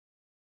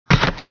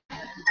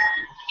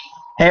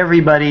Hey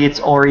everybody, it's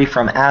Ori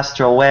from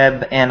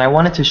AstroWeb, and I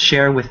wanted to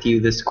share with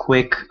you this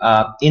quick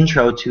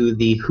intro to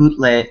the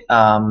Hootlet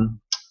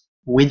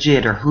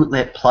widget or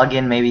Hootlet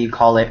plugin, maybe you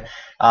call it.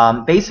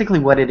 Basically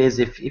what it is,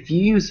 if you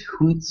use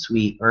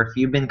Hootsuite, or if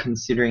you've been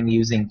considering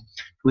using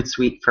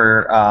Hootsuite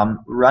for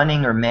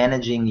running or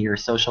managing your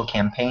social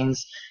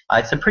campaigns,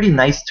 it's a pretty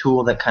nice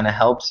tool that kind of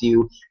helps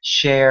you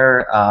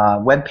share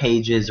web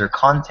pages or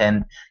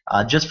content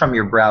just from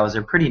your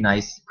browser. Pretty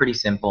nice, pretty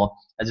simple.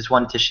 I just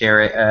wanted to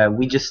share it.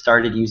 We just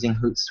started using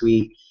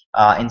Hootsuite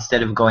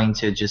instead of going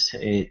to just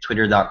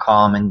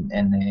twitter.com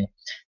and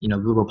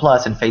Google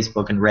Plus and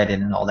Facebook and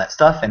Reddit and all that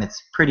stuff, and it's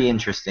pretty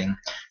interesting.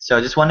 So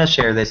I just want to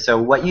share this.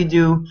 So what you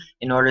do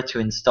in order to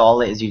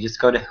install it is you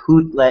just go to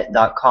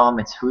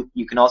hootlet.com.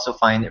 You can also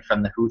find it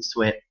from the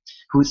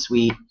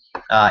Hootsuite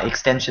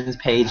extensions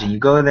page, and you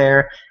go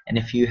there, and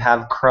if you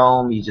have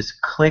Chrome, you just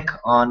click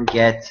on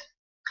Get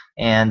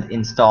and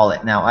install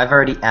it. Now I've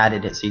already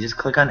added it, so you just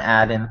click on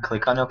Add and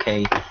click on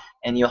OK,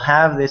 and you'll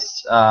have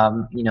this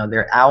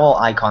their owl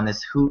icon,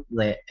 this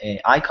Hootlet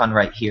icon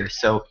right here.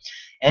 So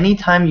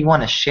anytime you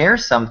want to share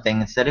something,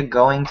 instead of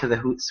going to the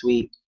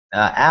Hootsuite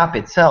app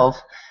itself,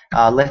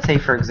 let's say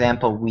for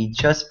example we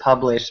just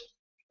published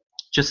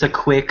just a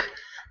quick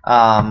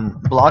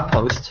blog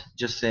post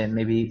just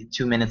maybe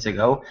 2 minutes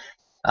ago,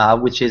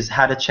 which is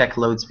how to check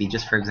load speed,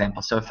 just for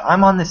example. So if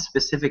I'm on this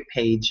specific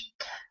page,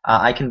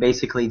 I can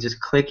basically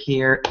just click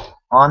here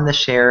on the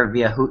share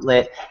via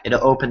Hootlet.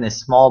 It'll open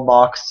this small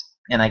box,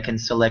 and I can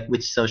select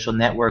which social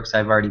networks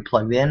I've already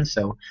plugged in.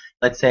 So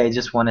let's say I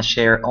just want to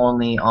share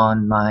only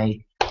on my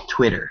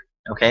Twitter,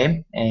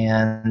 okay?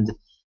 And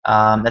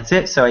that's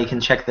it. So you can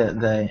check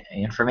the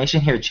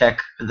information here, check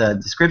the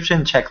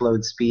description, check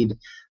load speed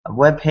of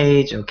web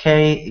page,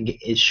 okay?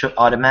 It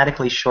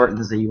automatically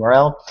shortens the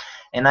URL.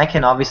 And I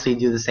can obviously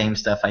do the same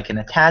stuff. I can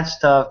attach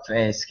stuff,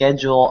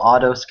 schedule,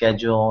 auto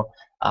schedule,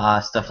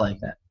 stuff like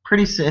that.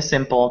 Pretty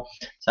simple.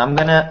 So I'm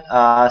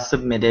gonna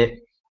submit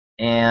it,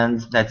 and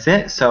that's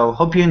it. So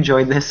hope you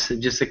enjoyed this.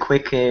 Just a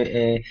quick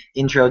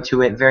intro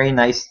to it. Very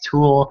nice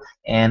tool,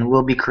 and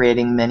we'll be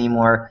creating many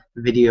more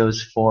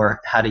videos for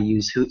how to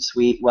use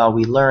Hootsuite while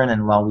we learn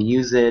and while we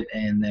use it,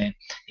 and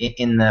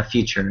in the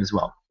future as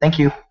well. Thank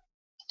you.